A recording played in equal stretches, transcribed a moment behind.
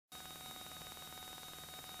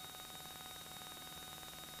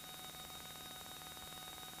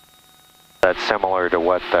That's similar to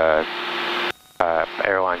what the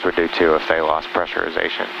airlines would do too if they lost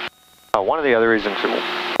pressurization. One of the other reasons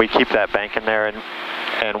we keep that bank in there,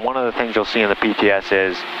 and one of the things you'll see in the PTS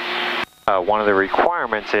is one of the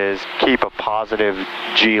requirements is keep a positive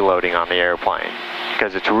G loading on the airplane,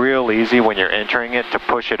 because it's real easy when you're entering it to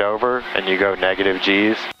push it over and you go negative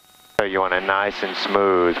Gs. So you want a nice and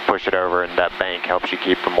smooth push it over, and that bank helps you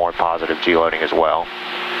keep a more positive G loading as well.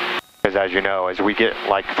 Because as you know, as we get,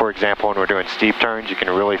 like for example, when we're doing steep turns, you can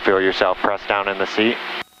really feel yourself press down in the seat.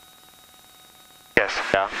 Yes.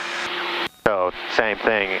 Yeah. So same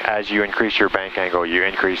thing, as you increase your bank angle, you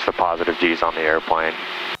increase the positive Gs on the airplane.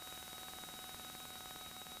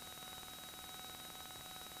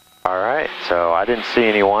 Alright, so I didn't see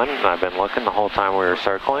anyone. I've been looking the whole time we were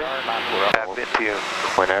circling. I've been to you.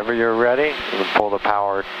 Whenever you're ready, you can pull the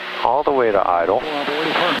power all the way to idle.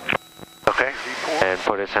 Okay. And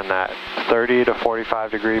put us in that 30 to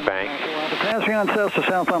 45 degree bank. Passing on Cessna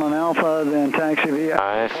southbound on Alpha, then taxi via.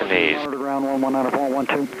 Nice and easy. Ground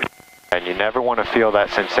 119.12. And you never want to feel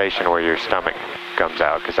that sensation where your stomach comes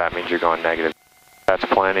out, because that means you're going negative. That's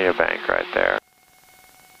plenty of bank right there.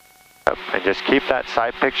 And just keep that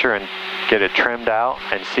sight picture and get it trimmed out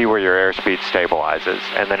and see where your airspeed stabilizes.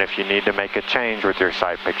 And then if you need to make a change with your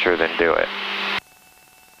sight picture, then do it.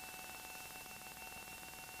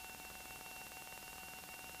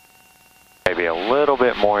 Maybe a little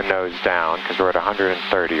bit more nose down, because we're at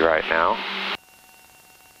 130 right now.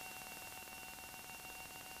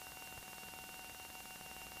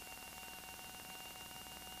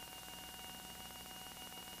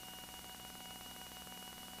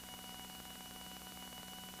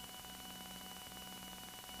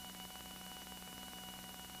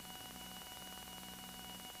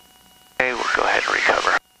 Okay, we'll go ahead and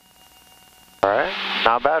recover. Alright,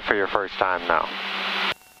 not bad for your first time now.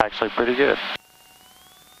 Actually pretty good.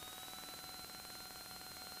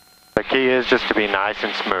 The key is just to be nice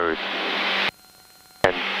and smooth.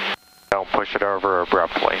 And don't push it over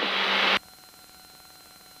abruptly.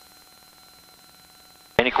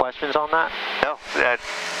 Any questions on that? No,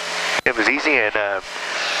 it was easy, and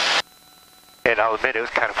I'll admit it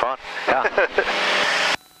was kind of fun. Yeah.